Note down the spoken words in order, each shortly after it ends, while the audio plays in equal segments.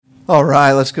All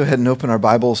right, let's go ahead and open our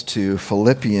Bibles to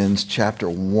Philippians chapter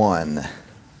 1.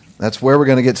 That's where we're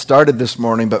going to get started this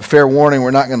morning, but fair warning,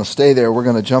 we're not going to stay there. We're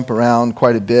going to jump around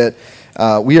quite a bit.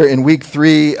 We are in week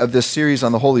 3 of this series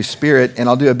on the Holy Spirit, and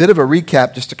I'll do a bit of a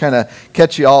recap just to kind of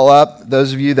catch you all up.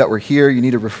 Those of you that were here, you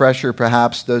need a refresher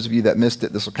perhaps. Those of you that missed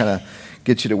it, this will kind of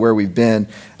get you to where we've been.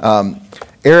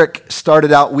 Eric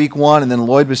started out week 1, and then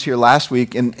Lloyd was here last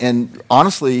week, and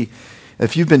honestly,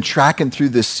 if you've been tracking through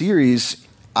this series,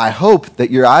 I hope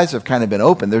that your eyes have kind of been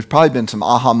open. There's probably been some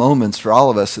aha moments for all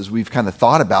of us as we've kind of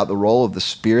thought about the role of the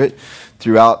Spirit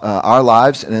throughout our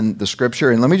lives and in the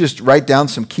Scripture. And let me just write down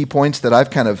some key points that I've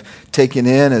kind of taken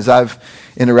in as I've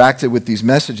interacted with these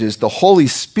messages. The Holy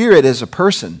Spirit is a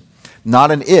person,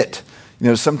 not an it. You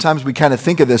know, sometimes we kind of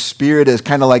think of this Spirit as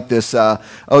kind of like this,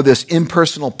 this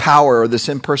impersonal power or this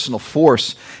impersonal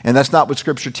force, and that's not what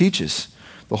Scripture teaches.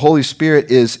 The Holy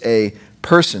Spirit is a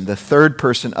person, the third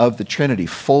person of the Trinity,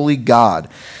 fully God.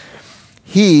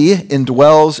 He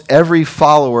indwells every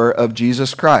follower of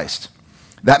Jesus Christ.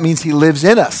 That means he lives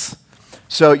in us.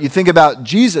 So you think about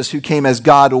Jesus, who came as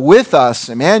God with us,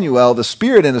 Emmanuel. The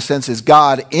Spirit, in a sense, is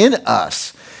God in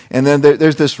us. And then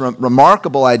there's this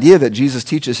remarkable idea that Jesus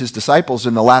teaches his disciples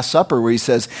in the Last Supper where he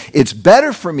says, it's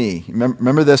better for me.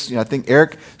 Remember this? I think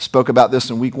Eric spoke about this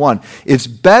in week 1. It's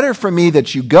better for me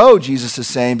that you go, Jesus is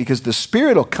saying, because the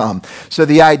Spirit will come. So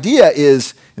the idea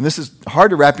is, and this is hard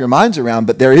to wrap your minds around,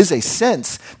 but there is a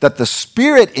sense that the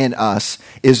Spirit in us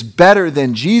is better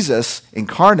than Jesus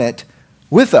incarnate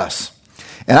with us.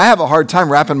 And I have a hard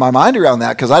time wrapping my mind around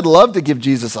that because I'd love to give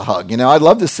Jesus a hug. You know, I'd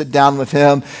love to sit down with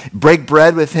him, break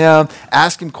bread with him,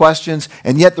 ask him questions.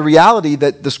 And yet the reality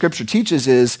that the Scripture teaches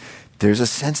is there's a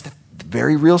sense, the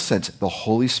very real sense, the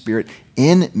Holy Spirit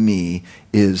in me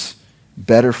is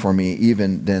better for me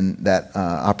even than that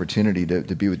opportunity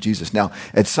to be with Jesus. Now,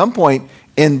 at some point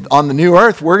on the new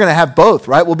earth, we're going to have both,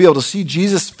 right? We'll be able to see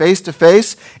Jesus face to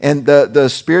face, and the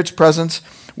Spirit's presence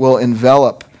will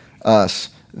envelop us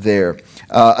there.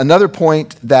 Another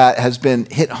point that has been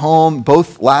hit home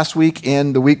both last week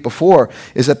and the week before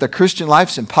is that the Christian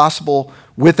life's impossible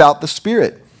without the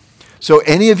Spirit. So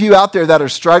any of you out there that are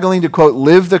struggling to, quote,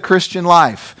 live the Christian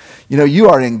life, you know, you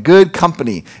are in good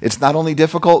company. It's not only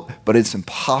difficult, but it's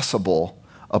impossible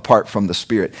apart from the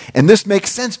Spirit. And this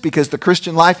makes sense because the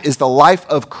Christian life is the life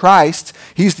of Christ.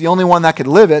 He's the only one that could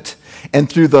live it. And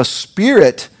through the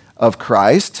Spirit of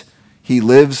Christ, he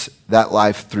lives that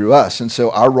life through us. And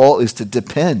so our role is to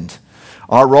depend.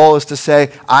 Our role is to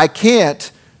say, I can't,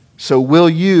 so will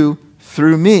you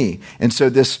through me. And so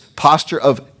this posture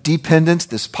of dependence,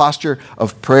 this posture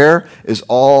of prayer is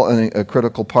all a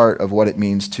critical part of what it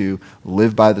means to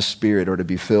live by the Spirit or to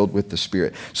be filled with the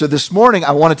Spirit. So this morning,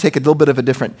 I want to take a little bit of a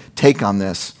different take on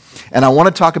this. And I want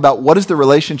to talk about what is the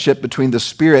relationship between the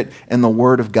Spirit and the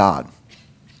Word of God.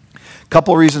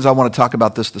 Couple of reasons I want to talk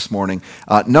about this morning.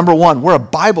 Number one, we're a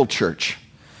Bible church,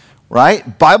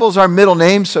 right? Bible's our middle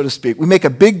name, so to speak. We make a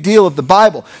big deal of the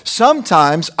Bible.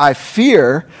 Sometimes I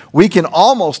fear we can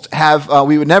almost have,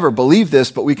 we would never believe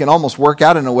this, but we can almost work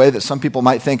out in a way that some people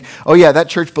might think, oh yeah, that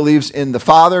church believes in the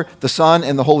Father, the Son,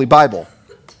 and the Holy Bible,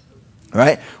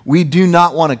 right? We do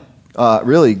not want to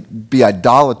really be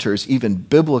idolaters, even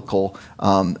biblical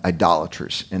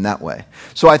idolaters in that way.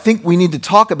 So I think we need to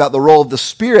talk about the role of the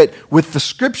Spirit with the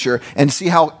Scripture and see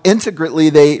how intricately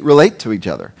they relate to each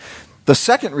other. The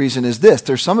second reason is this.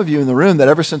 There's some of you in the room that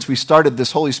ever since we started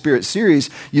this Holy Spirit series,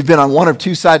 you've been on one of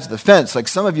two sides of the fence. Like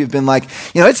some of you have been like,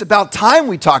 you know, it's about time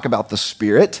we talk about the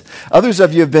Spirit. Others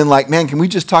of you have been like, man, can we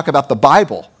just talk about the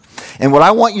Bible? And what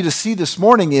I want you to see this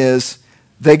morning is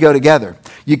they go together.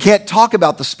 You can't talk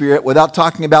about the Spirit without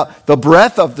talking about the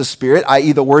breath of the Spirit,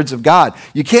 i.e. the words of God.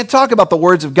 You can't talk about the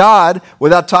words of God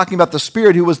without talking about the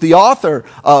Spirit who was the author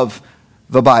of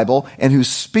the Bible and who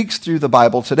speaks through the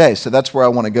Bible today. So that's where I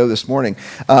want to go this morning.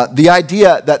 The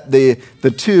idea that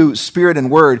the two, Spirit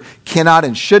and Word, cannot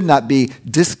and should not be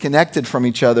disconnected from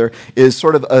each other is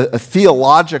sort of a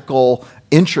theological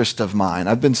interest of mine.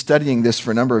 I've been studying this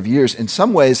for a number of years. In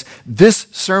some ways, this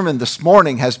sermon this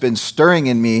morning has been stirring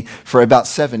in me for about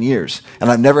 7 years,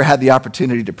 and I've never had the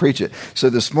opportunity to preach it. So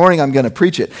this morning, I'm going to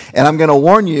preach it, and I'm going to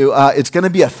warn you, it's going to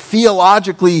be a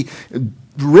theologically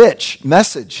rich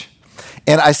message.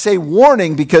 And I say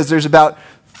warning because there's about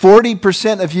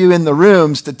 40% of you in the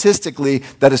room, statistically,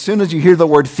 that as soon as you hear the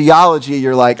word theology,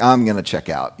 you're like, I'm going to check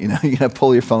out. You know, you're going to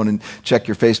pull your phone and check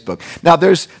your Facebook. Now,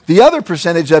 there's the other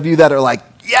percentage of you that are like,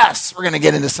 yes, we're going to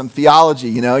get into some theology.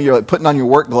 You know, you're like putting on your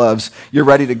work gloves. You're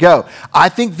ready to go. I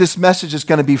think this message is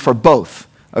going to be for both.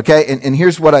 Okay, and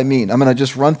here's what I mean. I'm going to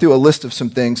just run through a list of some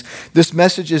things. This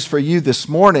message is for you this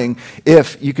morning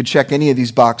if you could check any of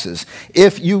these boxes.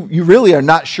 If you really are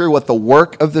not sure what the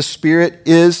work of the Spirit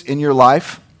is in your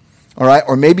life, all right,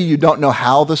 or maybe you don't know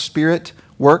how the Spirit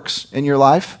works in your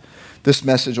life, this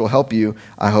message will help you,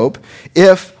 I hope.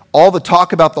 If all the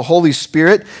talk about the Holy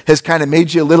Spirit has kind of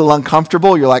made you a little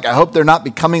uncomfortable, you're like, I hope they're not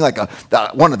becoming like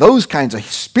one of those kinds of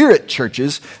spirit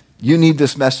churches, you need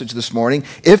this message this morning.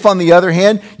 If, on the other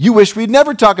hand, you wish we'd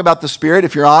never talk about the Spirit,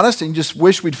 if you're honest, and you just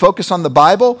wish we'd focus on the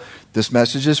Bible, this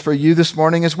message is for you this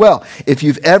morning as well. If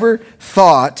you've ever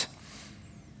thought,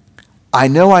 I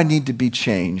know I need to be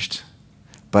changed,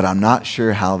 but I'm not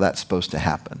sure how that's supposed to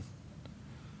happen.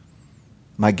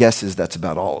 My guess is that's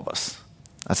about all of us.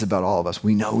 That's about all of us.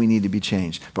 We know we need to be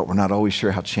changed, but we're not always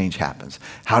sure how change happens.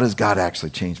 How does God actually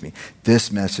change me?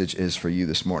 This message is for you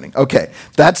this morning. Okay,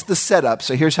 that's the setup.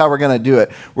 So here's how we're going to do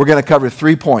it. We're going to cover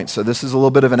 3 points. So this is a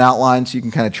little bit of an outline so you can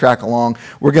kind of track along.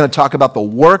 We're going to talk about the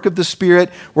work of the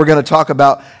Spirit. We're going to talk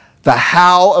about the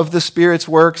how of the Spirit's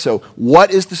work. So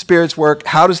what is the Spirit's work?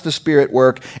 How does the Spirit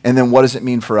work? And then what does it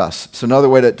mean for us? So another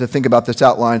way to think about this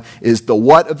outline is the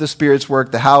what of the Spirit's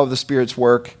work, the how of the Spirit's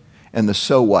work, and the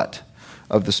so what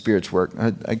of the Spirit's work.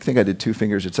 I think I did 2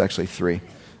 fingers. It's actually 3.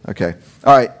 Okay.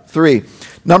 All right. 3.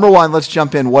 Number 1, let's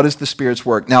jump in. What is the Spirit's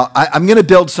work? Now, I'm going to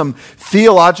build some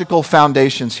theological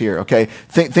foundations here, okay?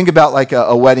 Think about like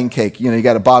a wedding cake. You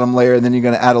got a bottom layer, and then you're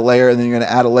going to add a layer, and then you're going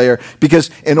to add a layer.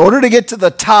 Because in order to get to the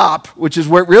top, which is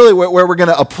where we're going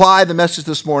to apply the message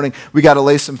this morning, we got to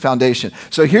lay some foundation.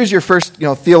 So here's your first,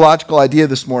 theological idea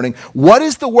this morning. What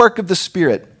is the work of the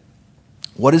Spirit?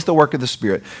 What is the work of the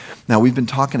Spirit? Now, we've been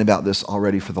talking about this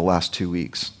already for the last 2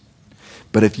 weeks.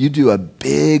 But if you do a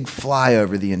big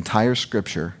flyover the entire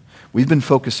Scripture, we've been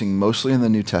focusing mostly on the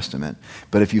New Testament.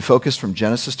 But if you focus from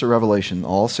Genesis to Revelation,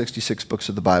 all 66 books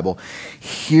of the Bible,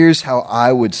 here's how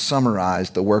I would summarize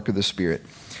the work of the Spirit.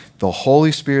 The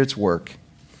Holy Spirit's work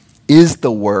is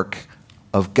the work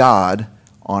of God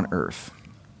on earth.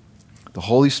 The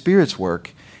Holy Spirit's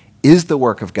work is the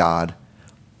work of God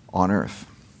on earth.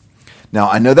 Now,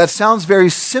 I know that sounds very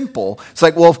simple. It's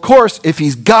like, well, of course, if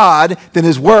he's God, then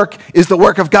his work is the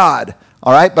work of God.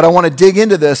 All right? But I want to dig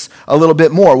into this a little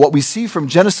bit more. What we see from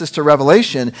Genesis to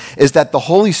Revelation is that the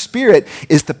Holy Spirit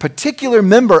is the particular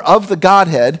member of the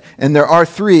Godhead, and there are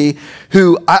 3,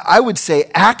 who I would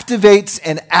say activates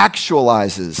and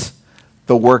actualizes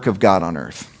the work of God on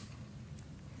earth.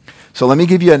 So let me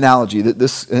give you an analogy.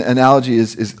 This analogy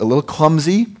is a little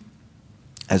clumsy,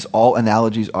 as all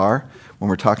analogies are when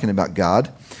we're talking about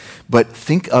God. But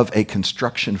think of a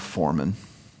construction foreman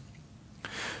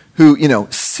who,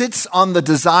 sits on the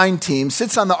design team,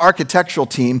 sits on the architectural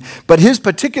team, but his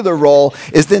particular role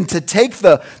is then to take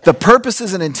the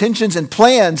purposes and intentions and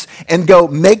plans and go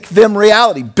make them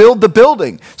reality, build the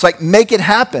building. It's like, make it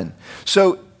happen.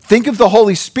 So think of the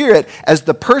Holy Spirit as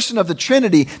the person of the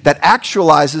Trinity that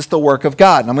actualizes the work of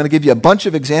God. And I'm going to give you a bunch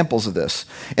of examples of this.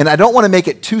 And I don't want to make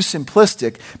it too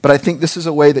simplistic, but I think this is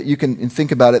a way that you can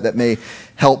think about it that may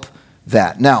help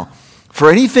that. Now,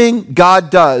 for anything God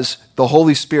does, the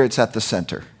Holy Spirit's at the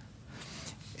center.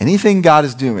 Anything God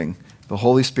is doing, the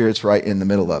Holy Spirit's right in the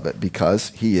middle of it because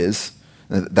he is.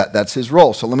 That's his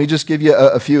role. So let me just give you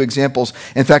a few examples.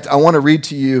 In fact, I want to read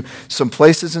to you some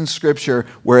places in Scripture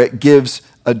where it gives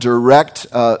a direct,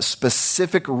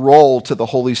 specific role to the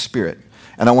Holy Spirit.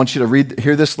 And I want you to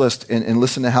hear this list and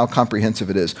listen to how comprehensive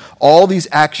it is. All these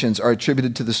actions are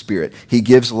attributed to the Spirit. He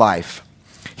gives life.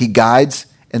 He guides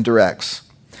and directs.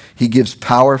 He gives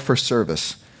power for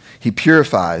service. He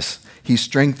purifies. He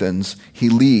strengthens. He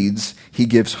leads. He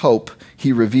gives hope.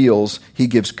 He reveals. He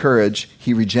gives courage.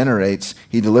 He regenerates.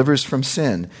 He delivers from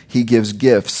sin. He gives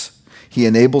gifts. He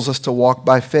enables us to walk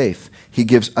by faith. He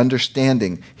gives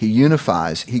understanding. He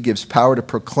unifies. He gives power to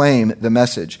proclaim the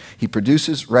message. He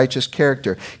produces righteous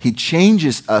character. He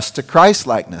changes us to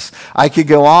Christ-likeness. I could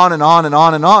go on and on and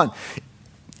on and on.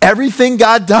 Everything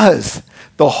God does,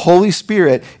 the Holy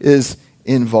Spirit is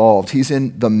involved. He's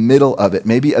in the middle of it.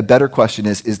 Maybe a better question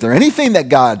is there anything that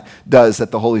God does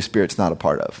that the Holy Spirit's not a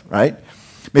part of, right?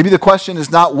 Maybe the question is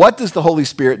not what does the Holy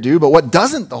Spirit do, but what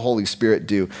doesn't the Holy Spirit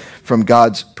do from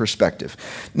God's perspective?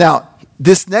 Now,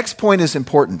 this next point is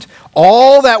important.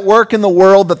 All that work in the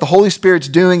world that the Holy Spirit's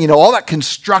doing, all that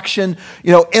construction,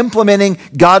 implementing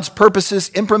God's purposes,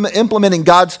 implementing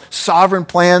God's sovereign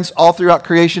plans all throughout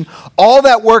creation, all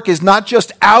that work is not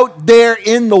just out there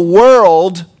in the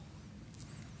world.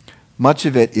 Much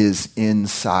of it is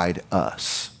inside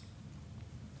us.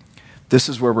 This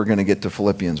is where we're going to get to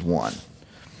Philippians 1.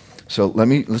 So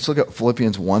let's look at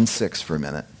Philippians 1:6 for a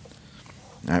minute.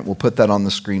 All right, we'll put that on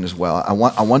the screen as well.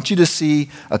 I want you to see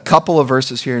a couple of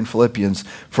verses here in Philippians.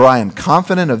 For I am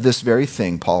confident of this very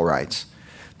thing, Paul writes,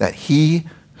 that he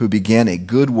who began a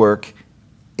good work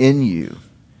in you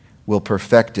will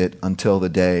perfect it until the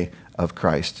day of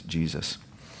Christ Jesus.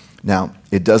 Now,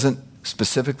 it doesn't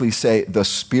specifically say the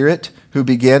Spirit who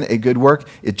began a good work.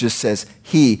 It just says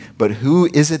he. But who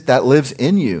is it that lives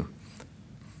in you?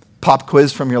 Pop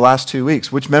quiz from your last 2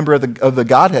 weeks. Which member of the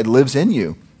Godhead lives in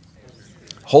you?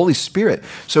 Holy Spirit.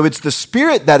 So it's the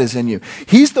Spirit that is in you.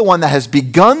 He's the one that has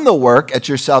begun the work at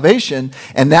your salvation.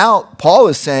 And now Paul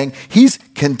is saying he's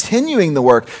continuing the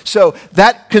work. So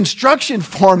that construction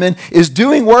foreman is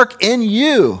doing work in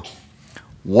you.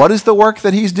 What is the work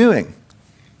that he's doing?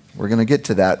 We're going to get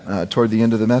to that toward the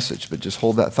end of the message, but just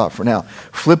hold that thought for now.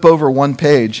 Flip over one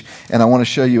page, and I want to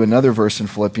show you another verse in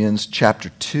Philippians chapter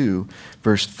 2,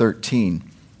 verse 13.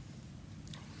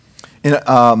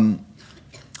 And,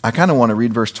 I kind of want to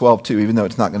read verse 12 too, even though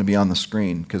it's not going to be on the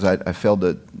screen because I failed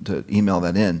to email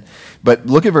that in. But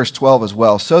look at verse 12 as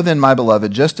well. So then, my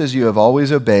beloved, just as you have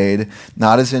always obeyed,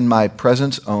 not as in my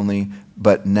presence only,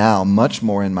 but now much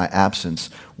more in my absence,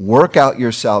 work out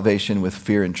your salvation with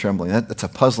fear and trembling. That's a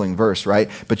puzzling verse, right?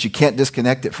 But you can't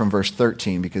disconnect it from verse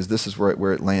 13 because this is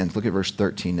where it lands. Look at verse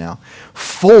 13 now.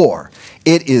 For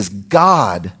it is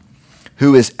God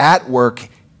who is at work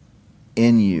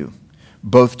in you,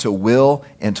 both to will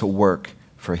and to work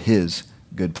for his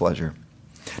good pleasure.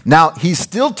 Now, he's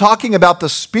still talking about the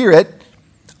Spirit.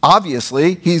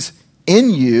 Obviously, he's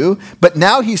in you, but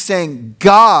now he's saying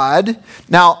God.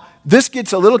 Now, this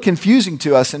gets a little confusing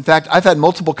to us. In fact, I've had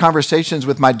multiple conversations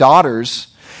with my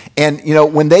daughters, and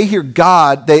when they hear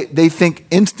God, they think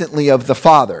instantly of the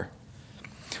Father.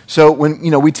 So when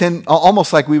we tend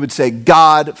almost like we would say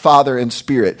God, Father, and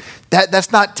Spirit.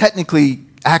 That's not technically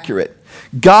accurate.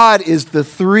 God is the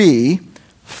three,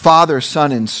 Father,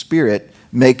 Son, and Spirit,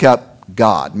 make up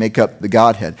God, make up the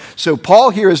Godhead. So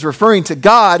Paul here is referring to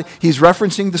God. He's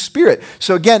referencing the Spirit.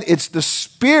 So again, it's the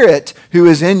Spirit who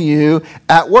is in you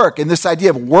at work. And this idea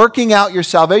of working out your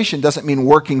salvation doesn't mean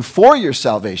working for your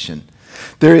salvation.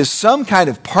 There is some kind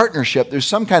of partnership. There's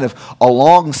some kind of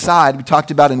alongside. We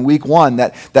talked about in week 1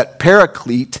 that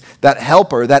paraclete, that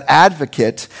helper, that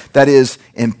advocate that is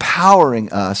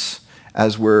empowering us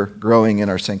as we're growing in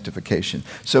our sanctification.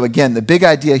 So again, the big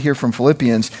idea here from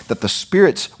Philippians that the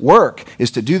Spirit's work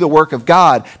is to do the work of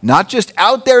God, not just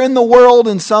out there in the world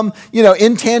in some,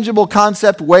 intangible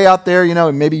concept way out there,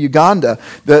 in maybe Uganda.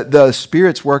 The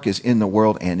Spirit's work is in the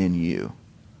world and in you.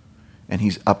 And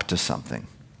he's up to something.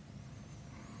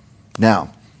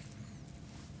 Now,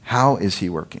 how is he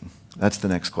working? That's the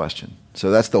next question. So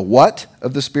that's the what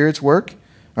of the Spirit's work.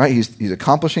 All right, he's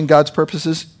accomplishing God's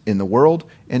purposes in the world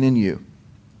and in you.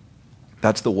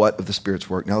 That's the what of the Spirit's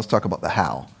work. Now let's talk about the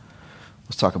how.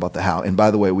 Let's talk about the how. And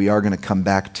by the way, we are going to come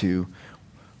back to,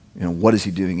 what is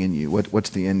he doing in you? What's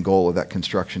the end goal of that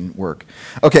construction work?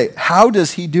 Okay, how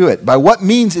does he do it? By what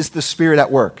means is the Spirit at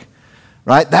work?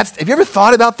 Right? Have you ever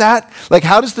thought about that? Like,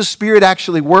 how does the Spirit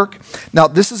actually work? Now,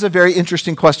 this is a very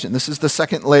interesting question. This is the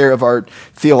second layer of our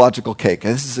theological cake.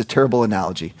 And this is a terrible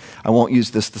analogy. I won't use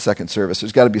this the second service.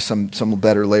 There's got to be some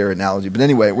better layer analogy. But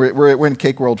anyway, we're in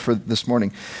cake world for this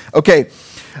morning. Okay,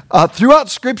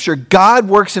 throughout Scripture, God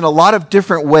works in a lot of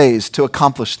different ways to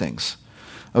accomplish things.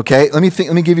 Okay, let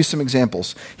me give you some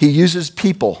examples. He uses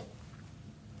people.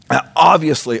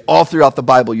 Obviously, all throughout the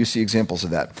Bible, you see examples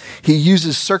of that. He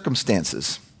uses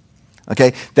circumstances,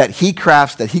 okay, that he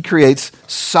crafts, that he creates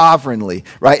sovereignly,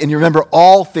 right? And you remember,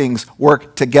 all things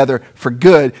work together for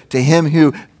good to him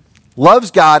who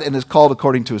loves God and is called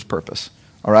according to his purpose,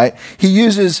 all right? He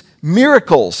uses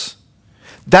miracles.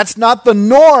 That's not the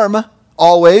norm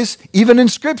always, even in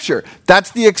Scripture.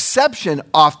 That's the exception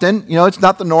often. It's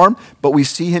not the norm, but we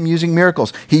see him using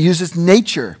miracles. He uses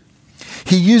nature.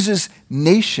 He uses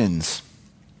nations.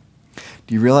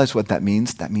 Do you realize what that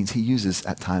means? That means he uses,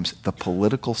 at times, the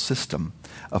political system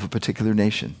of a particular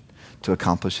nation to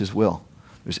accomplish his will.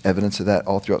 There's evidence of that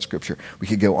all throughout Scripture. We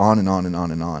could go on and on and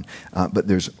on and on. But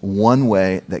there's one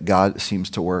way that God seems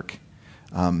to work.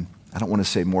 I don't want to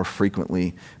say more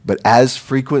frequently, but as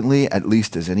frequently, at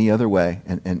least, as any other way,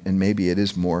 and maybe it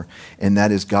is more, and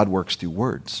that is God works through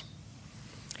words.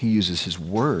 He uses his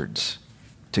words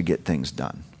to get things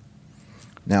done.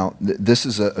 Now, this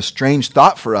is a strange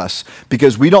thought for us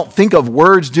because we don't think of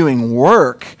words doing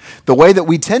work. The way that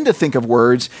we tend to think of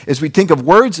words is we think of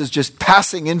words as just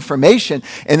passing information,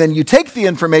 and then you take the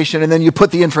information and then you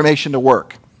put the information to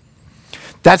work.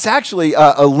 That's actually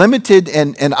a limited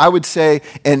and I would say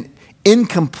an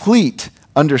incomplete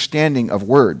understanding of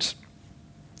words.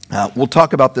 We'll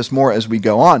talk about this more as we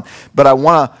go on, but I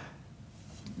want to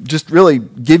just really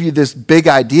give you this big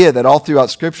idea that all throughout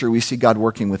Scripture we see God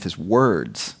working with his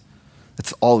words.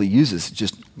 That's all he uses,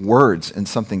 just words, and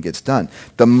something gets done.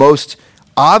 The most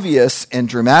obvious and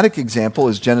dramatic example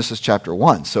is Genesis chapter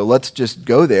 1. So let's just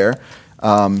go there.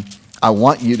 I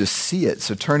want you to see it.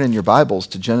 So turn in your Bibles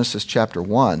to Genesis chapter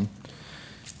 1.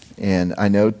 And I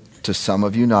know to some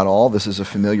of you, not all, this is a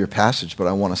familiar passage, but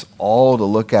I want us all to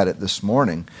look at it this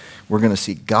morning. We're going to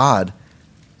see God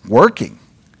working.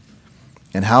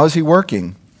 And how is he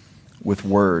working? With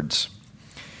words.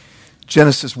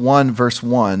 Genesis 1, verse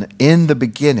 1, in the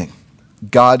beginning,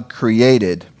 God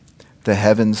created the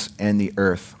heavens and the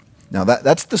earth. Now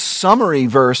that's the summary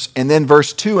verse, and then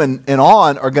verse 2 and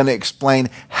on are going to explain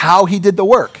how he did the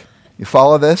work. You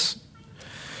follow this?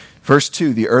 Verse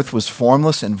 2, the earth was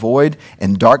formless and void,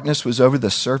 and darkness was over the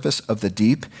surface of the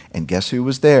deep. And guess who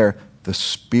was there? The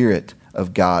Spirit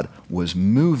of God was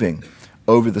moving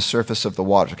over the surface of the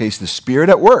waters. Okay, so the Spirit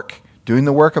at work, doing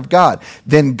the work of God.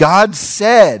 Then God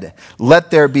said, let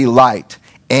there be light.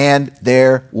 And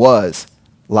there was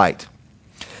light.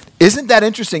 Isn't that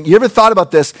interesting? You ever thought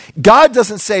about this? God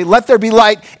doesn't say, let there be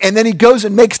light, and then he goes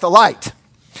and makes the light.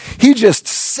 He just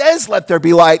says, let there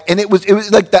be light, and it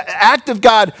was like the act of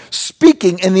God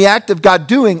speaking and the act of God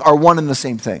doing are one and the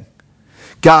same thing.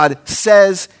 God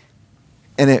says,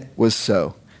 and it was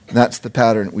so. And that's the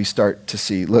pattern we start to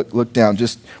see. Look down.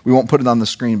 We won't put it on the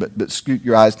screen, but scoot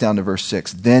your eyes down to verse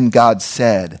 6. Then God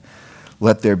said,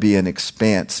 let there be an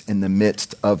expanse in the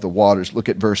midst of the waters. Look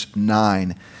at verse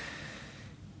 9.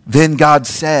 Then God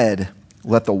said,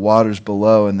 let the waters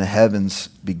below and the heavens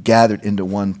be gathered into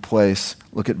one place.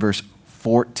 Look at verse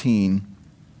 14.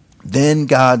 Then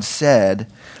God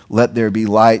said, let there be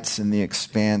lights in the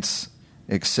expanse,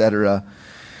 etc.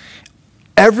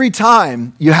 Every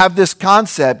time you have this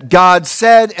concept, God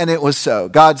said and it was so.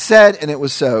 God said and it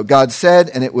was so. God said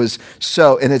and it was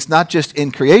so. And it's not just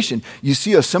in creation. You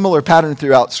see a similar pattern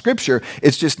throughout Scripture.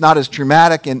 It's just not as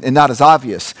dramatic and not as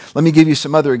obvious. Let me give you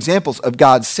some other examples of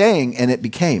God saying and it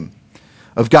became.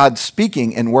 Of God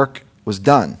speaking and work was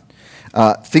done.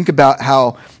 Think about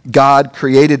how God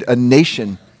created a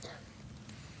nation.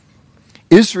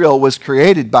 Israel was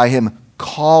created by him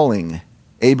calling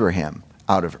Abraham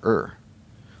out of Ur.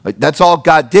 Like, that's all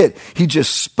God did. He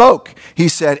just spoke. He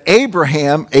said,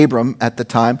 Abram at the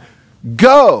time,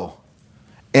 go.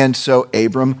 And so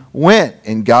Abram went,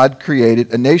 and God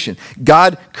created a nation.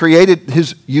 God created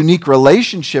his unique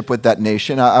relationship with that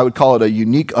nation. I would call it a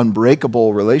unique,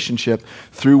 unbreakable relationship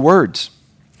through words.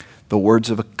 The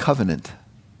words of a covenant.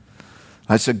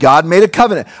 So God made a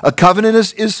covenant. A covenant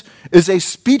is a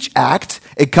speech act.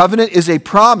 A covenant is a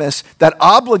promise that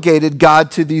obligated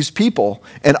God to these people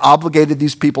and obligated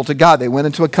these people to God. They went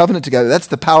into a covenant together. That's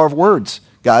the power of words,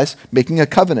 guys, making a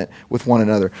covenant with one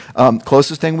another.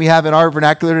 Closest thing we have in our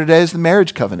vernacular today is the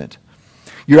marriage covenant.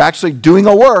 You're actually doing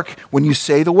a work when you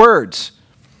say the words.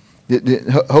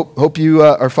 Hope you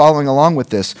are following along with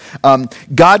this.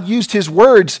 God used his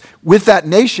words with that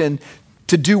nation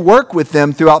to do work with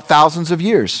them throughout thousands of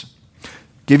years.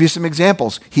 Give you some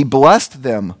examples. He blessed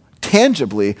them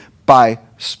tangibly by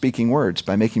speaking words,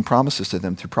 by making promises to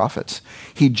them through prophets.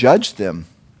 He judged them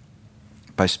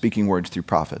by speaking words through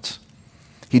prophets.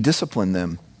 He disciplined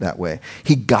them that way.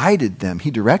 He guided them. He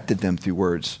directed them through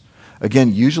words.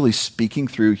 Again, usually speaking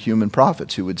through human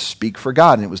prophets who would speak for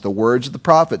God. And it was the words of the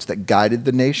prophets that guided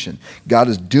the nation. God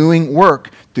is doing work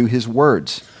through his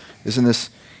words. Isn't this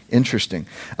interesting?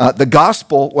 The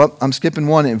gospel, well, I'm skipping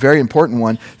one, a very important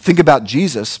one. Think about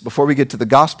Jesus. Before we get to the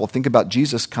gospel, think about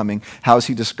Jesus coming. How is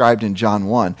he described in John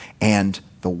 1? And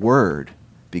the Word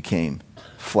became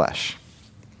flesh.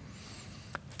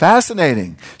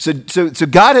 Fascinating. So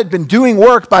God had been doing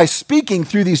work by speaking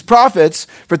through these prophets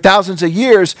for thousands of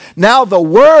years. Now the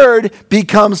Word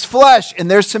becomes flesh.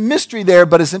 And there's some mystery there,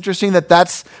 but it's interesting that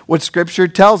that's what Scripture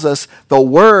tells us. The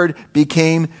Word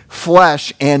became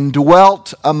flesh and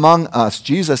dwelt among us.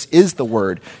 Jesus is the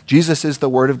Word. Jesus is the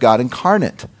Word of God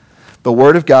incarnate. The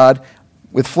Word of God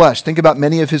with flesh. Think about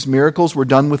many of his miracles were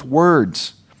done with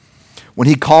words. When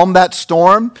he calmed that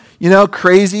storm,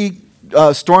 crazy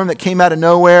storm that came out of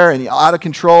nowhere and out of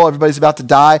control, everybody's about to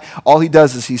die. All he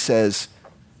does is he says,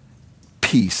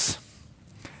 peace,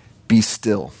 be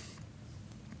still.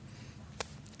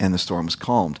 And the storm was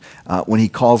calmed. When he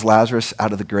calls Lazarus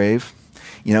out of the grave,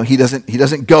 he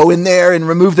doesn't go in there and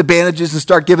remove the bandages and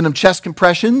start giving him chest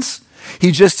compressions.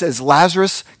 He just says,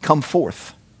 Lazarus, come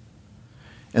forth.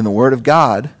 And the Word of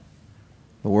God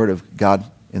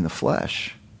in the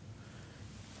flesh,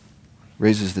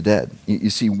 raises the dead.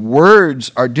 You see,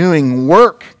 words are doing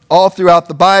work all throughout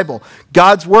the Bible.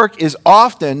 God's work is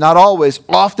often, not always,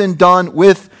 often done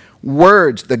with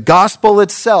words. The gospel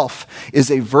itself is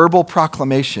a verbal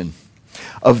proclamation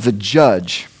of the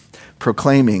judge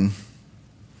proclaiming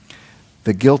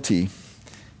the guilty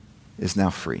is now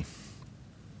free.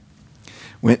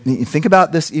 When you think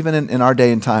about this, even in our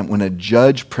day and time, when a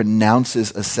judge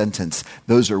pronounces a sentence,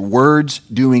 those are words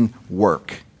doing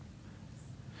work.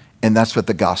 And that's what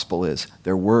the gospel is.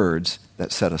 They're words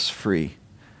that set us free.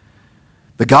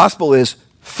 The gospel is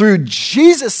through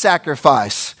Jesus'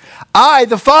 sacrifice, I,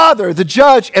 the Father, the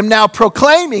judge, am now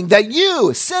proclaiming that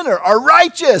you, sinner, are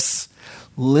righteous.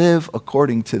 Live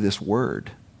according to this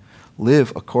word.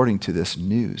 Live according to this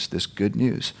news, this good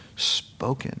news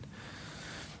spoken.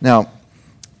 Now,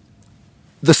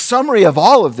 the summary of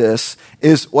all of this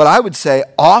is what I would say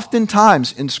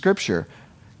oftentimes in Scripture,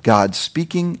 God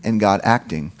speaking and God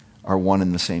acting are one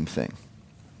and the same thing.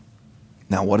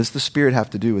 Now, what does the Spirit have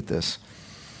to do with this?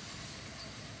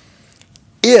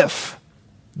 If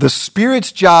the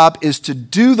Spirit's job is to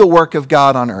do the work of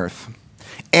God on earth,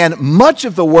 and much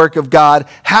of the work of God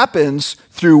happens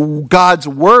through God's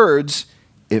words,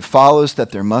 it follows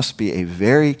that there must be a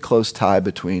very close tie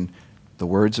between the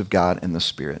words of God and the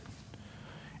Spirit.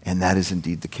 And that is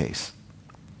indeed the case.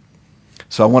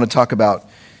 So I want to talk about,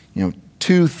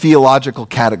 two theological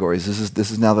categories.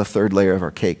 This is now the third layer of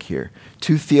our cake here.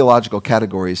 Two theological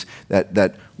categories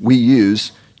that we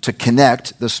use to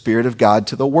connect the Spirit of God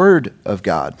to the Word of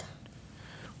God.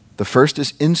 The first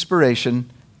is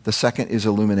inspiration. The second is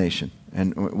illumination.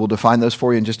 And we'll define those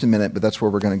for you in just a minute, but that's where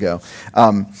we're going to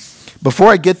go. Before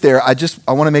I get there, I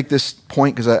want to make this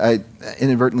point because I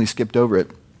inadvertently skipped over it.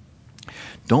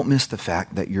 Don't miss the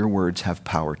fact that your words have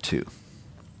power too.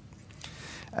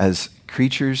 As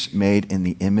creatures made in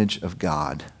the image of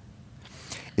God,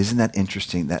 isn't that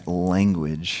interesting that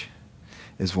language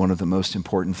is one of the most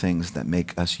important things that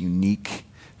make us unique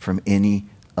from any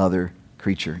other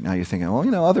creature? Now you're thinking,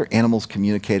 well, other animals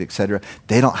communicate, etc.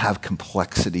 They don't have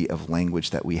complexity of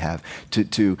language that we have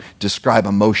to describe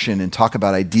emotion and talk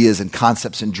about ideas and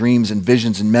concepts and dreams and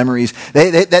visions and memories.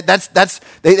 They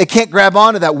can't grab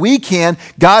onto that. We can.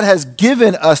 God has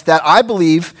given us that. I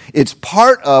believe it's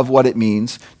part of what it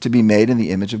means to be made in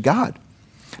the image of God.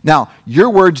 Now,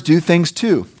 your words do things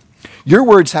too. Your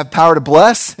words have power to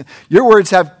bless. Your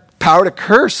words have power to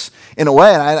curse in a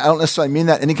way, and I don't necessarily mean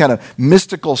that in any kind of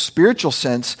mystical, spiritual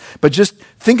sense, but just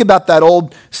think about that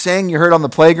old saying you heard on the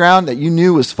playground that you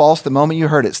knew was false the moment you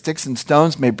heard it. Sticks and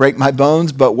stones may break my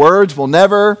bones, but words will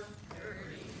never.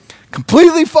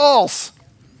 Completely false.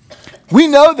 We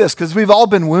know this because we've all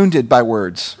been wounded by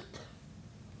words.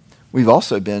 We've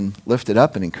also been lifted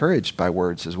up and encouraged by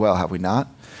words as well, have we not?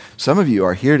 Some of you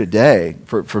are here today,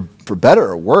 for better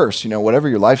or worse, whatever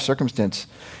your life circumstance,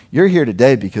 you're here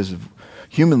today because of,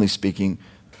 humanly speaking,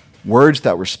 words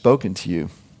that were spoken to you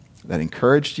that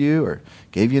encouraged you or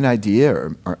gave you an idea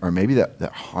or maybe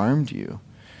that harmed you.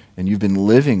 And you've been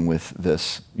living with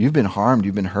this. You've been harmed,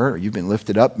 you've been hurt, you've been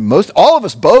lifted up. All of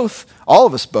us both.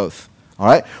 All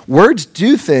right? Words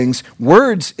do things.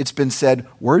 Words, it's been said,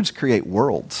 words create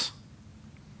worlds.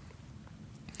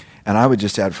 And I would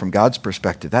just add, from God's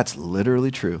perspective, that's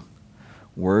literally true.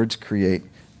 Words create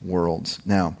worlds.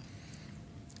 Now,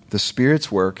 the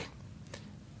Spirit's work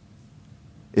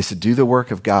is to do the work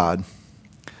of God.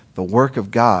 The work of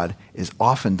God is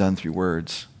often done through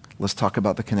words. Let's talk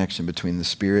about the connection between the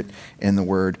Spirit and the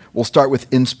Word. We'll start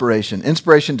with inspiration.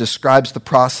 Inspiration describes the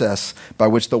process by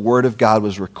which the Word of God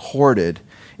was recorded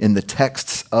in the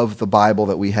texts of the Bible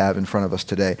that we have in front of us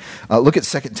today. Look at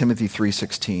 2 Timothy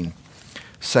 3:16.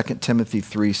 2 Timothy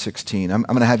 3:16. I'm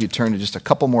going to have you turn to just a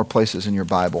couple more places in your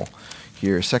Bible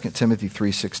here. 2 Timothy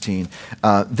 3:16.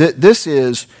 This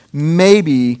is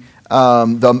maybe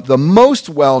the most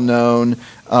well-known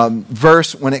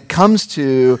verse when it comes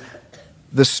to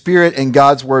the Spirit and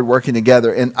God's Word working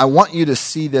together. And I want you to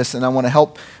see this, and I want to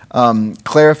help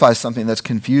clarify something that's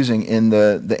confusing in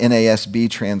the NASB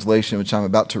translation, which I'm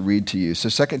about to read to you. So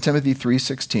 2 Timothy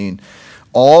 3:16,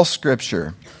 all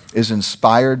Scripture is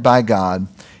inspired by God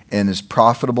and is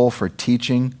profitable for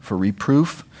teaching, for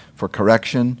reproof, for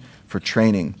correction, for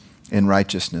training in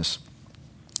righteousness.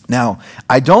 Now,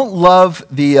 I don't love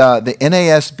the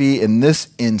NASB in this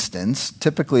instance.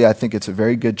 Typically, I think it's a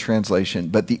very good translation,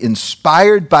 but the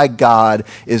inspired by God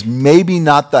is maybe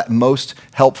not the most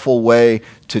helpful way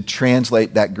to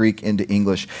translate that Greek into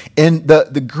English. In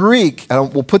the Greek,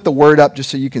 we'll put the word up just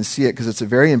so you can see it because it's a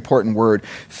very important word,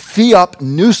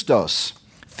 theopneustos.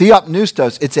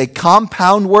 Theopneustos, it's a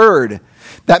compound word.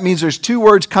 That means there's two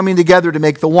words coming together to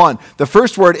make the one. The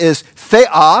first word is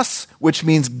theos, which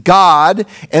means God,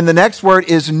 and the next word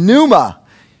is pneuma.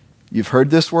 You've heard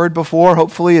this word before,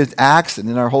 hopefully, it's Acts and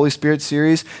in our Holy Spirit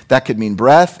series. That could mean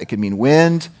breath, it could mean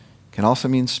wind, it can also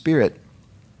mean spirit.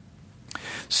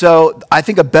 So I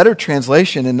think a better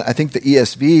translation, and I think the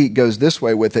ESV goes this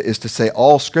way with it, is to say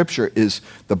all Scripture is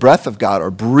the breath of God,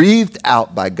 or breathed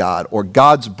out by God, or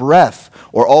God's breath,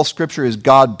 or all Scripture is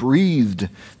God-breathed.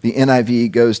 The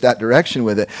NIV goes that direction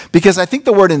with it. Because I think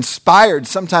the word inspired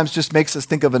sometimes just makes us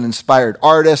think of an inspired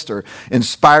artist or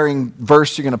inspiring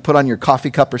verse you're going to put on your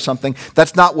coffee cup or something.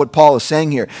 That's not what Paul is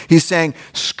saying here. He's saying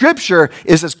Scripture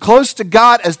is as close to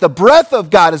God as the breath of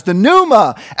God, as the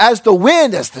pneuma, as the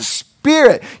wind, as the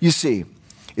Spirit. You see,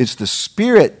 it's the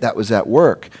Spirit that was at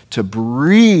work to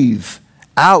breathe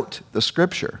out the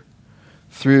Scripture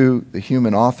through the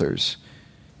human authors.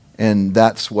 And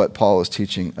that's what Paul is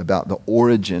teaching about the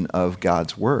origin of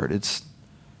God's Word. It's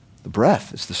the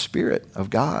breath. It's the Spirit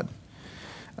of God.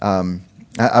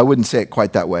 I wouldn't say it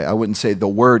quite that way. I wouldn't say the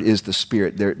Word is the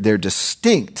Spirit. They're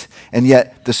distinct, and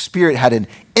yet the Spirit had an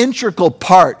integral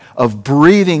part of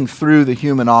breathing through the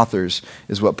human authors,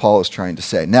 is what Paul is trying to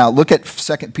say. Now, look at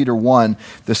 2 Peter 1,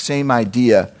 the same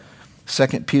idea. 2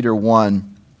 Peter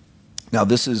 1. Now,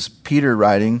 this is Peter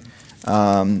writing,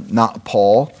 not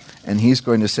Paul, and he's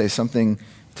going to say something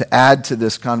to add to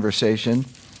this conversation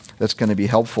that's going to be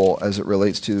helpful as it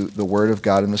relates to the Word of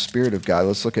God and the Spirit of God.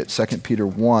 Let's look at 2 Peter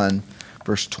 1,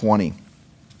 verse 20.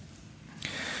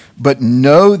 But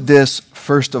know this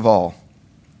first of all,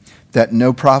 that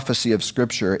no prophecy of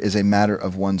Scripture is a matter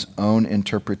of one's own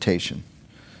interpretation.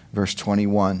 Verse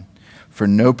 21. For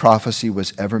no prophecy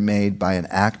was ever made by an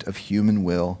act of human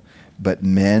will, but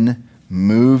men,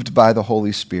 moved by the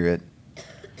Holy Spirit,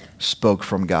 spoke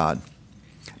from God.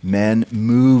 Men,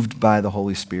 moved by the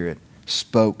Holy Spirit,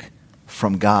 spoke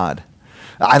from God.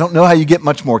 I don't know how you get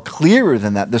much more clearer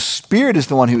than that. The Spirit is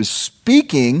the one who is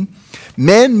speaking.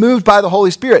 Men moved by the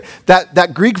Holy Spirit.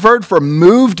 That Greek verb for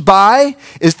moved by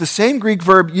is the same Greek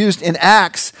verb used in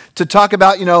Acts to talk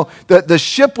about, the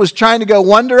ship was trying to go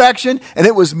one direction and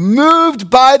it was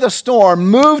moved by the storm,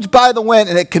 moved by the wind,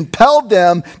 and it compelled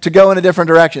them to go in a different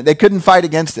direction. They couldn't fight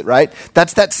against it, right?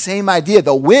 That's that same idea.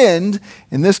 The wind,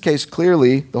 in this case,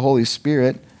 clearly the Holy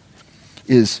Spirit,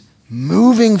 is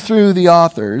moving through the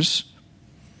authors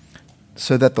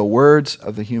so that the words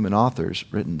of the human authors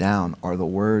written down are the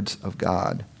words of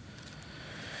God.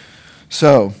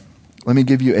 So, let me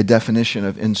give you a definition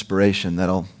of inspiration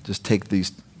that'll just take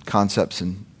these concepts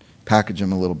and package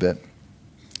them a little bit.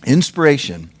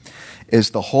 Inspiration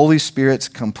is the Holy Spirit's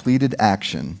completed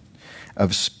action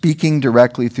of speaking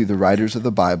directly through the writers of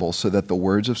the Bible so that the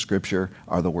words of Scripture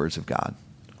are the words of God.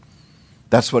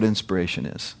 That's what inspiration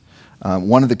is.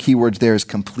 One of the key words there is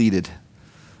completed,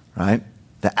 right?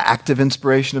 The active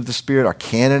inspiration of the Spirit, our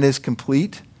canon is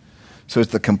complete. So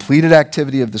it's the completed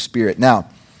activity of the Spirit. Now,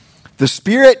 the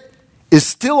Spirit is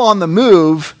still on the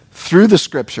move through the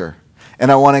Scripture.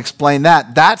 And I want to explain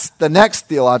that. That's the next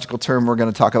theological term we're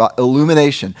going to talk about,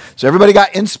 illumination. So everybody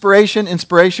got inspiration?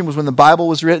 Inspiration was when the Bible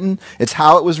was written. It's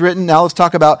how it was written. Now let's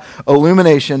talk about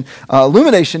illumination.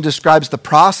 Illumination describes the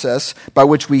process by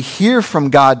which we hear from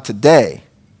God today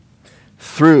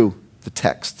through the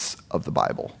texts of the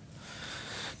Bible.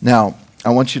 Now,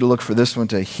 I want you to look for this one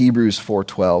to Hebrews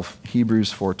 4:12.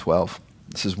 Hebrews 4:12.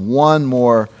 This is one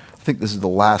more, I think this is the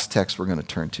last text we're going to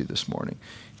turn to this morning.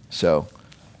 So,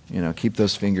 keep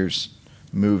those fingers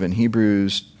moving.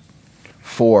 Hebrews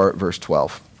 4, verse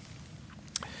 12.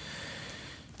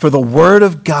 For the Word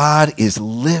of God is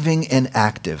living and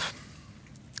active.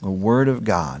 The Word of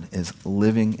God is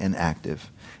living and active,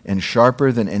 and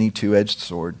sharper than any two-edged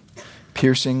sword,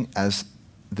 piercing as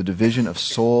the division of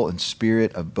soul and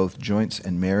spirit, of both joints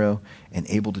and marrow, and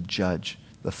able to judge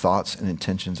the thoughts and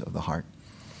intentions of the heart.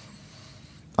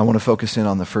 I want to focus in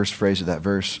on the first phrase of that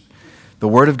verse. The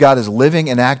Word of God is living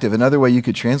and active. Another way you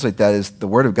could translate that is the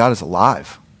Word of God is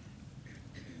alive.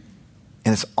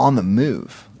 And it's on the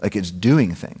move, like it's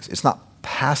doing things. It's not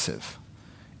passive.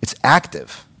 It's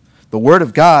active. The Word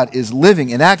of God is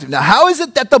living and active. Now, how is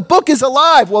it that the book is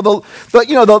alive? Well, the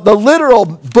literal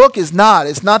book is not.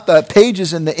 It's not the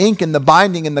pages and the ink and the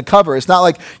binding and the cover. It's not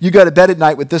like you go to bed at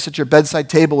night with this at your bedside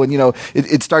table and,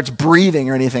 it starts breathing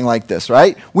or anything like this,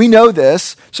 right? We know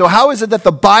this. So how is it that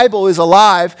the Bible is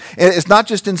alive? It's not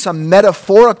just in some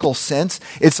metaphorical sense.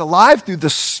 It's alive through the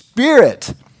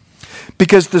Spirit.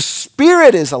 Because the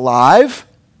Spirit is alive,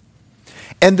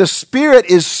 and the Spirit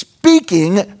is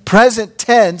speaking, present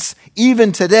tense,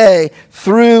 even today,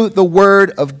 through the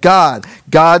Word of God.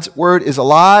 God's Word is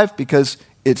alive because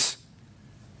it's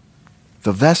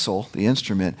the vessel, the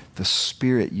instrument, the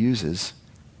Spirit uses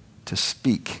to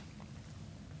speak.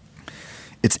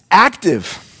 It's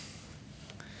active.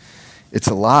 It's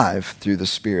alive through the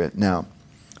Spirit. Now,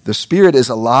 the Spirit is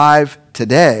alive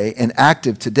today and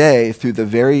active today through the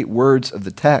very words of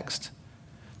the text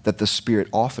that the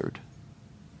Spirit authored.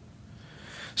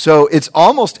 So it's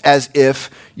almost as if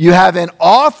you have an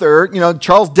author,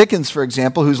 Charles Dickens, for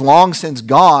example, who's long since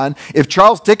gone. If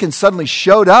Charles Dickens suddenly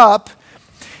showed up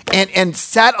and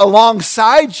sat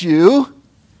alongside you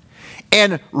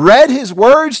and read his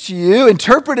words to you,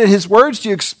 interpreted his words to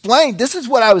you, explained, this is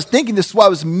what I was thinking, this is what I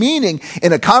was meaning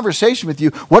in a conversation with you.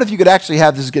 What if you could actually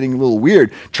have, this is getting a little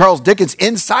weird, Charles Dickens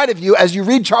inside of you as you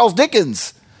read Charles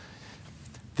Dickens?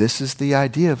 This is the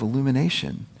idea of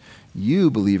illumination.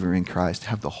 You, believer in Christ,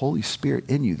 have the Holy Spirit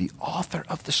in you, the author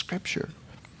of the Scripture.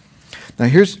 Now,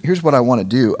 here's what I want to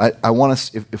do. I want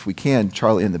us, if we can,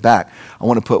 Charlie, in the back, I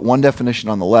want to put one definition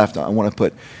on the left. I want to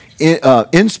put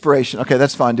inspiration. Okay,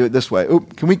 that's fine. Do it this way. Ooh,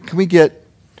 can we get,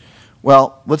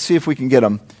 well, let's see if we can get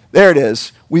them. There it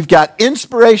is. We've got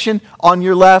inspiration on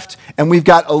your left, and we've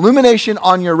got illumination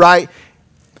on your right.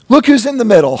 Look who's in the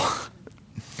middle.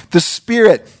 The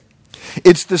Spirit.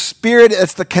 It's the Spirit,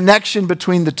 it's the connection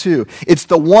between the two. It's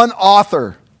the one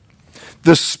author.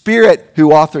 The Spirit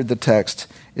who authored the text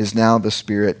is now the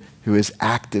Spirit who is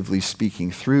actively speaking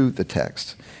through the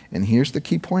text. And here's the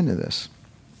key point of this.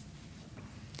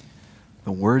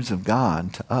 The words of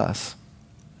God to us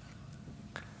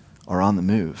are on the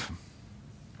move.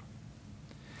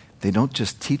 They don't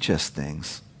just teach us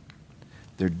things.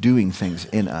 They're doing things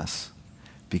in us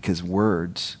because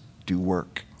words do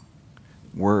work.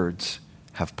 Words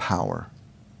have power.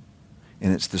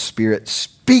 And it's the Spirit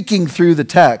speaking through the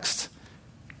text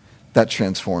that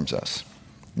transforms us.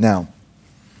 Now,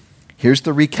 here's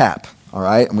the recap, all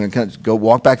right? I'm going to kind of go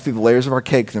walk back through the layers of our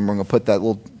cake, then we're going to put that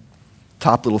little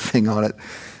top little thing on it,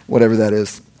 whatever that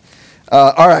is.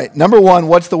 All right, number one,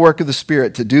 what's the work of the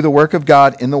Spirit? To do the work of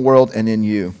God in the world and in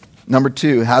you. Number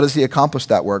two, how does he accomplish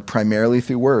that work? Primarily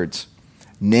through words,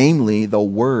 namely the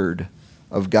Word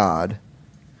of God,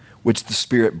 which the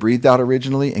Spirit breathed out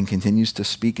originally and continues to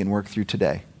speak and work through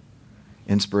today.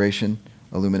 Inspiration,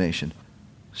 illumination.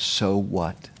 So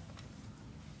what?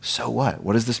 So what?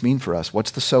 What does this mean for us? What's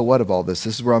the so what of all this?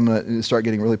 This is where I'm going to start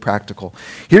getting really practical.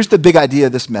 Here's the big idea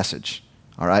of this message.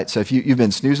 All right, so if you've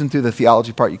been snoozing through the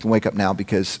theology part, you can wake up now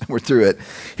because we're through it.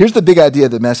 Here's the big idea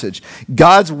of the message.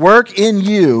 God's work in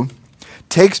you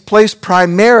takes place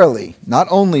primarily, not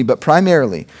only, but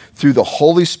primarily, through the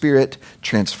Holy Spirit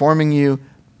transforming you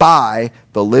by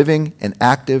the living and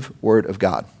active Word of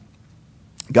God.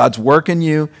 God's work in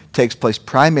you takes place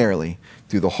primarily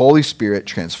through the Holy Spirit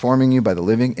transforming you by the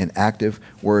living and active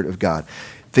Word of God.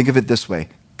 Think of it this way.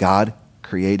 God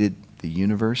created the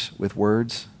universe with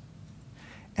words,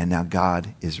 and now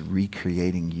God is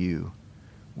recreating you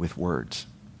with words.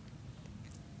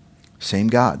 Same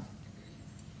God.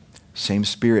 Same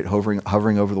Spirit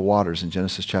hovering over the waters in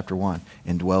Genesis chapter 1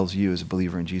 indwells you as a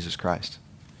believer in Jesus Christ.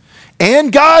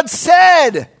 And God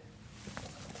said,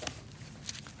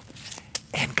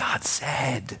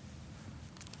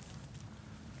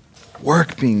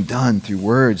 work being done through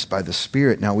words by the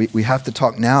Spirit. Now we have to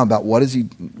talk now about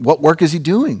what work is he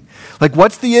doing? Like,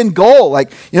 what's the end goal?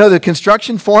 Like, the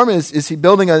construction form, is he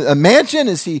building a mansion?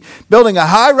 Is he building a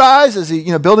high rise? Is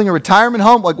he, building a retirement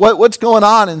home? Like, what's going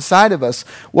on inside of us?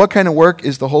 What kind of work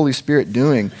is the Holy Spirit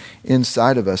doing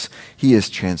inside of us? He is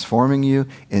transforming you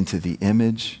into the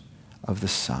image of the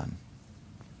Son.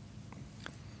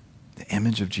 The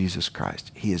image of Jesus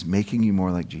Christ. He is making you more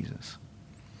like Jesus.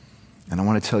 And I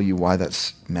want to tell you why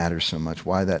that matters so much,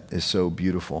 why that is so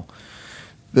beautiful.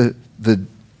 The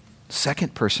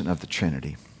second person of the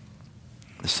Trinity,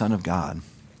 the Son of God,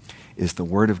 is the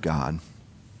Word of God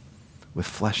with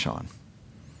flesh on.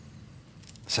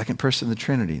 The second person of the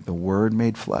Trinity, the Word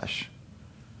made flesh.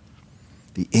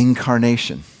 The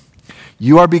incarnation.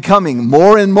 You are becoming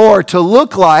more and more to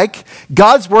look like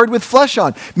God's Word with flesh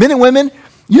on. Men and women,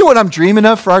 you know what I'm dreaming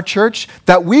of for our church?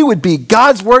 That we would be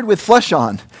God's Word with flesh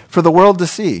on for the world to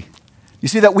see. You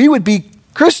see, that we would be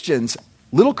Christians,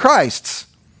 little Christs.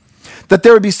 That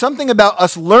there would be something about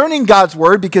us learning God's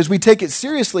Word because we take it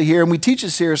seriously here and we teach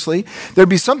it seriously. There'd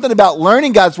be something about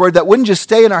learning God's Word that wouldn't just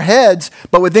stay in our heads,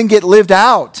 but would then get lived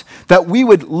out. That we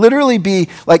would literally be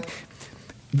like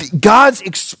God's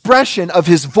expression of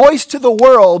his voice to the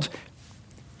world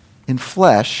in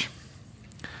flesh.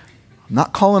 I'm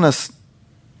not calling us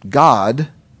God,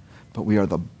 but we are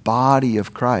the body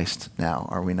of Christ now,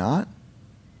 are we not?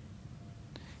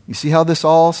 You see how this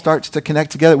all starts to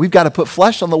connect together? We've got to put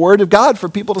flesh on the Word of God for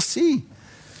people to see.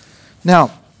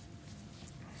 Now,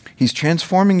 he's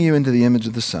transforming you into the image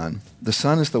of the Son. The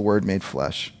Son is the Word made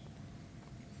flesh.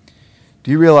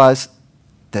 Do you realize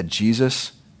that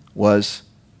Jesus was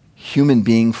human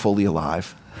being fully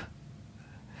alive?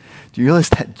 Do you realize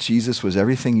that Jesus was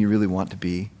everything you really want to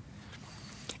be?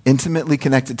 Intimately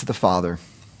connected to the Father,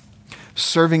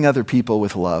 serving other people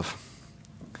with love,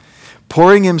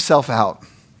 pouring himself out.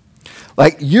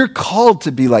 Like, you're called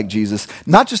to be like Jesus,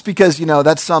 not just because,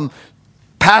 that's some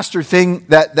pastor thing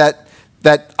that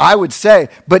I would say,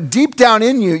 but deep down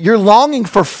in you, your longing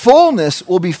for fullness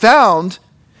will be found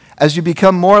as you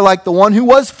become more like the one who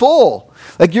was full.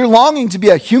 Like, your longing to be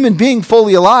a human being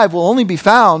fully alive will only be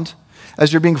found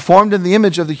as you're being formed in the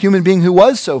image of the human being who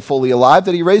was so fully alive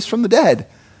that he raised from the dead.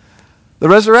 The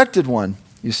resurrected one,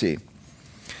 you see.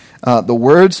 The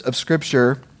words of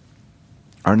Scripture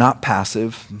are not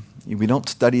passive. We don't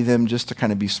study them just to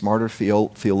kind of be smarter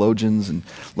theologians and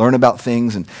learn about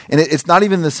things. And it's not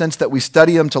even in the sense that we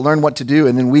study them to learn what to do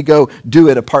and then we go do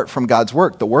it apart from God's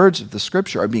work. The words of the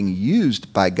Scripture are being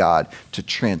used by God to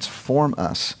transform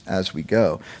us as we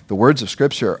go. The words of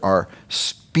Scripture are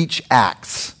speech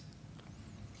acts.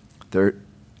 They're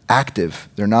active.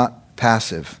 They're not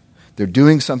passive. They're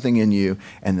doing something in you,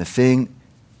 and the thing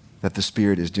that the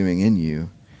Spirit is doing in you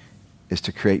is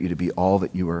to create you to be all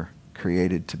that you were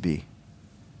created to be,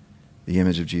 the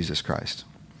image of Jesus Christ.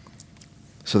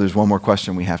 So there's one more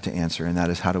question we have to answer, and that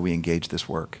is, how do we engage this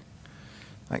work?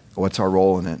 Like, what's our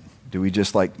role in it? Do we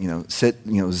just sit,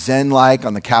 Zen-like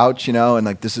on the couch, and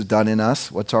this is done in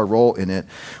us? What's our role in it?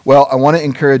 Well, I want to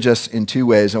encourage us in two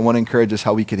ways. I want to encourage us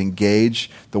how we can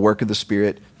engage the work of the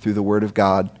Spirit through the Word of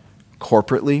God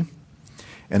corporately,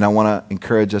 and I want to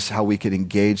encourage us how we can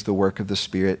engage the work of the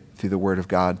Spirit through the Word of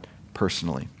God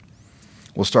personally.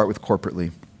 We'll start with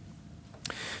corporately.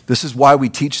 This is why we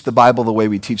teach the Bible the way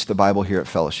we teach the Bible here at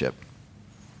Fellowship,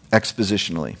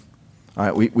 expositionally. All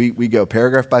right, we go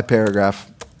paragraph by paragraph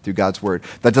through God's Word.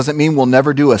 That doesn't mean we'll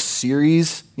never do a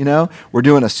series, We're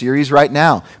doing a series right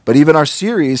now. But even our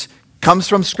series comes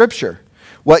from Scripture.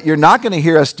 What you're not going to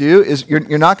hear us do is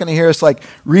you're not going to hear us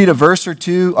read a verse or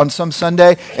two on some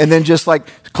Sunday and then just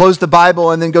close the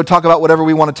Bible and then go talk about whatever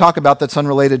we want to talk about that's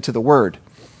unrelated to the Word.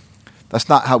 That's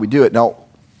not how we do it. Now,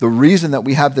 the reason that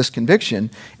we have this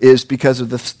conviction is because of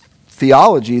the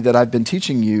theology that I've been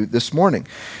teaching you this morning.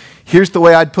 Here's the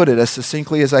way I'd put it as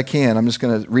succinctly as I can. I'm just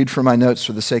going to read from my notes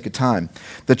for the sake of time.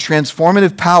 The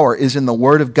transformative power is in the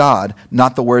Word of God,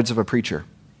 not the words of a preacher.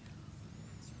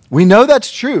 We know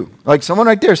that's true. Someone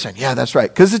right there saying, yeah, that's right,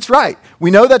 because it's right.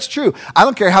 We know that's true. I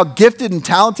don't care how gifted and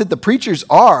talented the preachers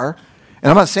are, and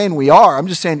I'm not saying we are. I'm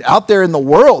just saying out there in the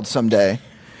world someday,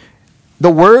 the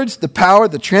words, the power,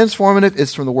 the transformative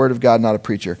is from the Word of God, not a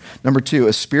preacher. Number two,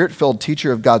 a Spirit-filled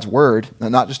teacher of God's Word,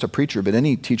 not just a preacher, but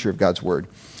any teacher of God's Word,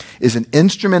 is an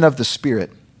instrument of the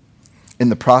Spirit in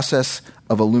the process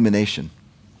of illumination.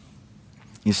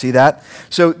 You see that?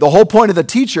 So the whole point of the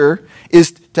teacher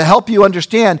is to help you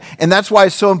understand, and that's why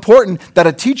it's so important that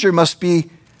a teacher must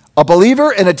be a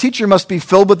believer and a teacher must be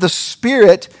filled with the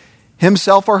Spirit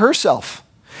himself or herself.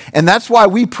 And that's why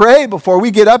we pray before we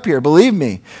get up here, believe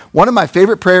me. One of my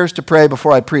favorite prayers to pray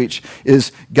before I preach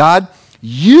is, God,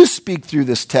 you speak through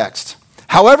this text.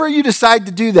 However you decide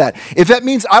to do that. If that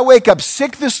means I wake up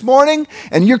sick this morning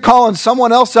and you're calling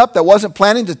someone else up that wasn't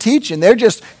planning to teach and they're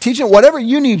just teaching whatever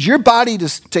you need your body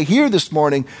to hear this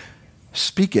morning,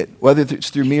 speak it, whether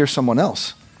it's through me or someone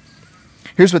else.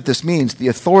 Here's what this means. The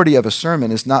authority of a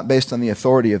sermon is not based on the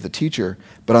authority of the teacher,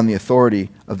 but on the authority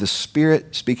of the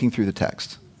Spirit speaking through the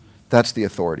text. That's the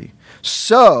authority.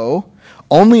 So,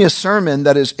 only a sermon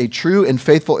that is a true and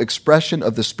faithful expression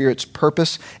of the Spirit's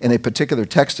purpose in a particular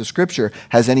text of Scripture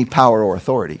has any power or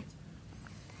authority.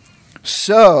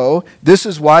 So, this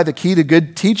is why the key to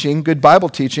good teaching, good Bible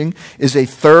teaching, is a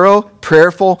thorough,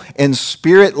 prayerful, and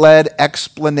Spirit-led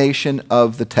explanation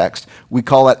of the text. We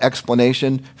call that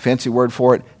explanation, fancy word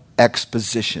for it,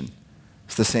 exposition.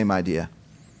 It's the same idea.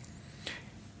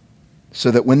 So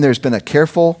that when there's been a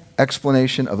careful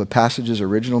explanation of a passage's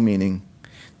original meaning,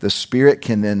 the Spirit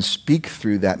can then speak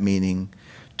through that meaning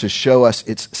to show us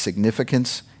its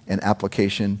significance and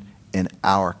application in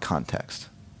our context.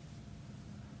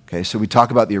 Okay, so we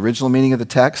talk about the original meaning of the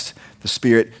text. The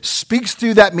Spirit speaks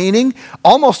through that meaning,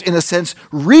 almost in a sense,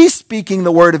 re-speaking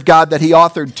the Word of God that He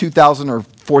authored 2,000 or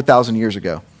 4,000 years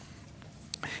ago.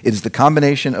 It is the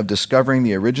combination of discovering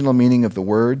the original meaning of the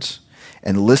words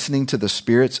and listening to the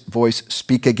Spirit's voice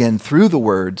speak again through the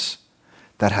words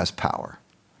that has power.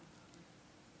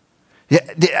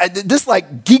 Yeah, this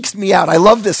geeks me out. I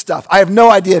love this stuff. I have no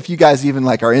idea if you guys even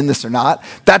are in this or not.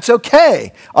 That's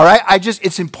okay. All right.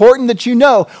 It's important that you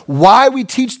know why we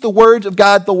teach the words of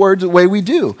God, the words the way we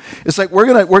do. It's we're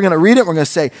gonna read it. We're gonna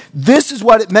say, this is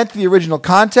what it meant to the original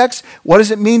context. What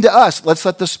does it mean to us? Let's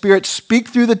let the Spirit speak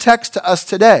through the text to us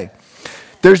today.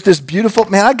 There's this beautiful,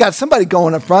 man, I got somebody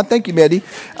going up front. Thank you, Mandy.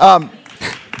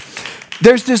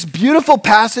 There's this beautiful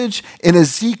passage in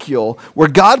Ezekiel where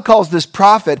God calls this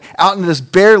prophet out into this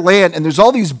bare land, and there's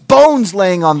all these bones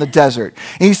laying on the desert.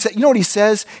 And he said, you know what he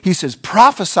says? He says,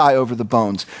 prophesy over the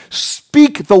bones.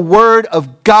 Speak the word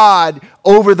of God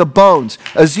over the bones.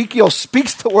 Ezekiel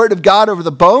speaks the word of God over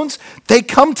the bones. They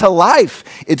come to life.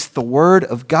 It's the word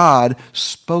of God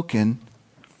spoken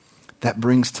that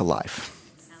brings to life.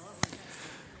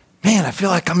 Man, I feel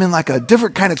like I'm in like a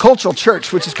different kind of cultural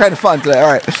church, which is kind of fun today.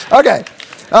 All right. Okay.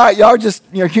 All right. Y'all are just,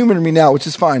 humoring me now, which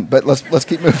is fine, but let's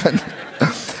keep moving.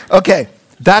 Okay.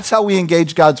 That's how we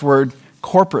engage God's word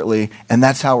corporately, and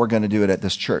that's how we're going to do it at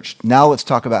this church. Now let's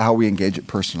talk about how we engage it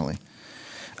personally.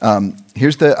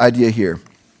 Here's the idea here.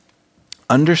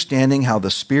 Understanding how the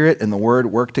Spirit and the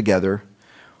Word work together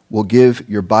will give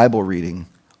your Bible reading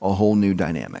a whole new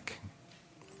dynamic.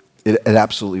 It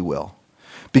absolutely will.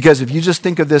 Because if you just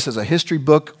think of this as a history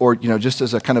book or just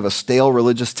as a kind of a stale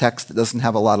religious text that doesn't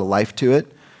have a lot of life to it,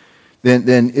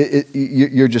 then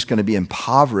you're just going to be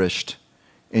impoverished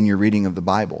in your reading of the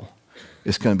Bible.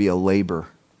 It's going to be a labor.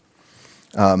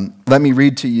 Let me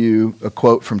read to you a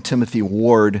quote from Timothy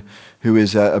Ward, who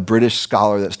is a British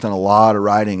scholar that's done a lot of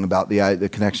writing about the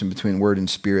connection between Word and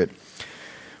Spirit.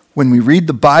 When we read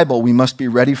the Bible, we must be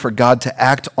ready for God to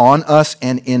act on us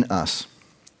and in us.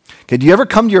 Okay, do you ever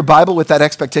come to your Bible with that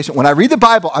expectation? When I read the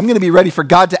Bible, I'm going to be ready for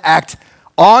God to act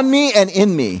on me and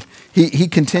in me. He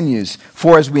continues,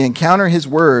 for as we encounter his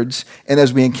words and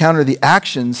as we encounter the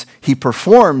actions he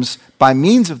performs by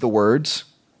means of the words,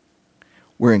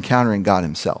 we're encountering God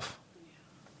himself.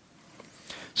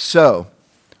 So,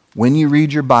 when you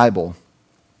read your Bible,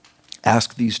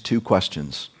 ask these two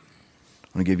questions.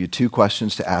 I'm going to give you two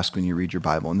questions to ask when you read your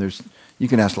Bible. And you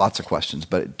can ask lots of questions,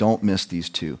 but don't miss these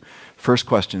two. First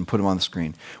question, put them on the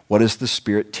screen. What is the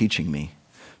Spirit teaching me?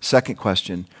 Second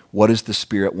question, what is the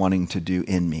Spirit wanting to do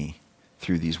in me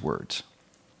through these words?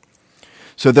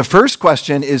 So the first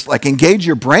question is engage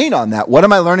your brain on that. What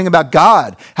am I learning about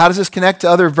God? How does this connect to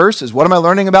other verses? What am I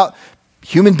learning about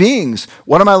human beings?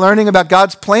 What am I learning about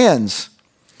God's plans?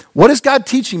 What is God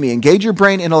teaching me? Engage your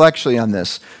brain intellectually on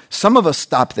this. Some of us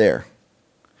stop there.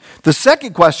 The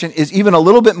second question is even a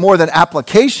little bit more than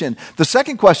application. The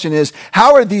second question is,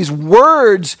 how are these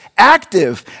words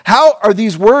active? How are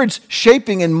these words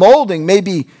shaping and molding,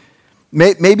 maybe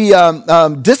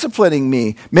disciplining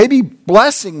me, maybe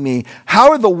blessing me? How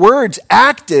are the words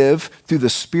active through the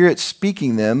Spirit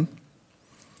speaking them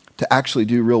to actually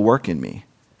do real work in me?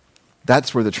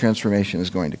 That's where the transformation is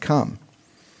going to come.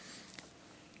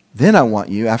 Then I want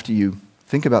you, after you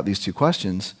think about these two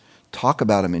questions, talk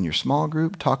about them in your small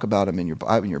group, talk about them in your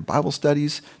Bible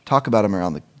studies, talk about them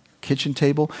around the kitchen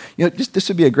table. This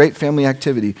would be a great family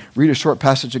activity. Read a short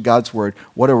passage of God's Word.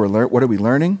 What are we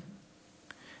learning?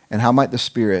 And how might the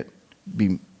Spirit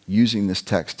be using this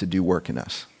text to do work in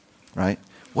us, right?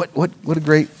 What a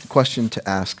great question to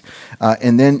ask.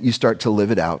 And then you start to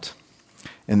live it out.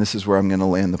 And this is where I'm going to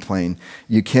land the plane.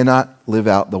 You cannot live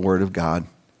out the Word of God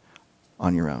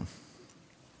on your own.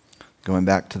 Going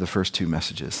back to the first two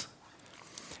messages.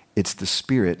 It's the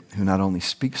Spirit who not only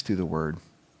speaks through the Word,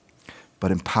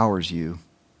 but empowers you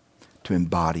to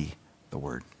embody the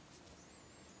Word.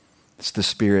 It's the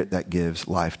Spirit that gives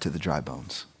life to the dry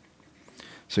bones.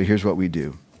 So here's what we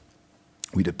do.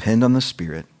 We depend on the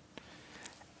Spirit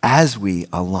as we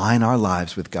align our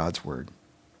lives with God's Word.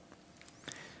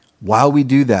 While we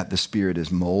do that, the Spirit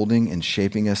is molding and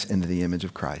shaping us into the image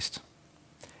of Christ.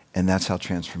 And that's how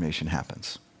transformation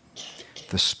happens.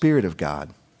 The Spirit of God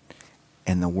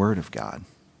and the Word of God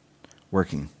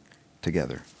working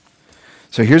together.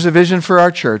 So here's a vision for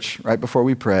our church right before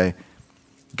we pray.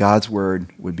 God's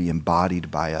Word would be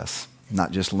embodied by us,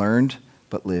 not just learned,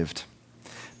 but lived.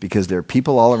 Because there are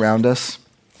people all around us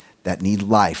that need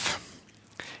life.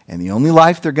 And the only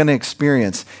life they're going to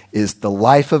experience is the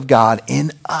life of God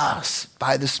in us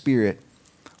by the Spirit,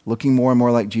 looking more and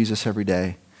more like Jesus every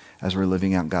day as we're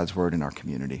living out God's Word in our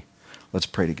community. Let's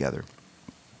pray together.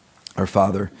 Our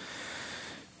Father,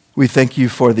 we thank you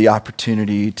for the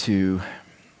opportunity to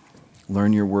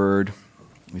learn your Word.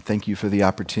 We thank you for the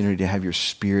opportunity to have your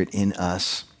Spirit in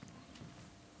us.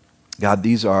 God,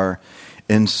 these are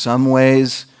in some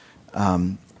ways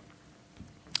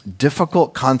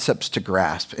difficult concepts to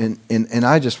grasp. And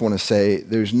I just want to say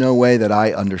there's no way that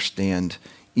I understand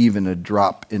even a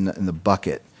drop in the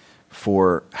bucket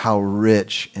for how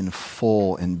rich and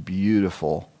full and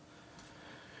beautiful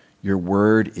your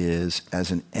Word is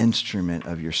as an instrument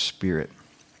of your Spirit.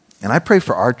 And I pray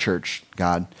for our church,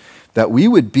 God, that we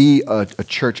would be a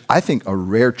church, I think a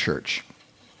rare church,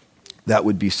 that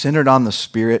would be centered on the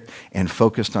Spirit and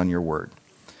focused on your word.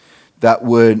 That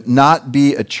would not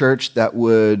be a church that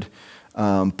would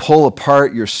pull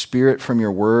apart your spirit from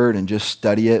your word and just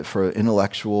study it for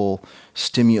intellectual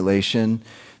stimulation.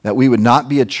 That we would not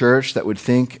be a church that would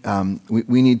think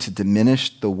we need to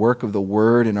diminish the work of the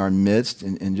word in our midst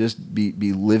and just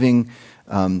be living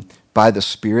by the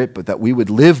Spirit, but that we would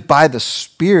live by the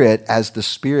Spirit as the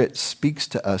Spirit speaks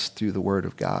to us through the word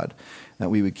of God. That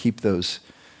we would keep those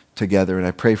together. And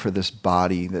I pray for this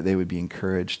body that they would be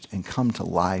encouraged and come to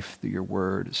life through your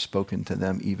word spoken to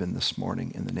them even this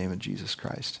morning in the name of Jesus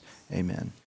Christ. Amen.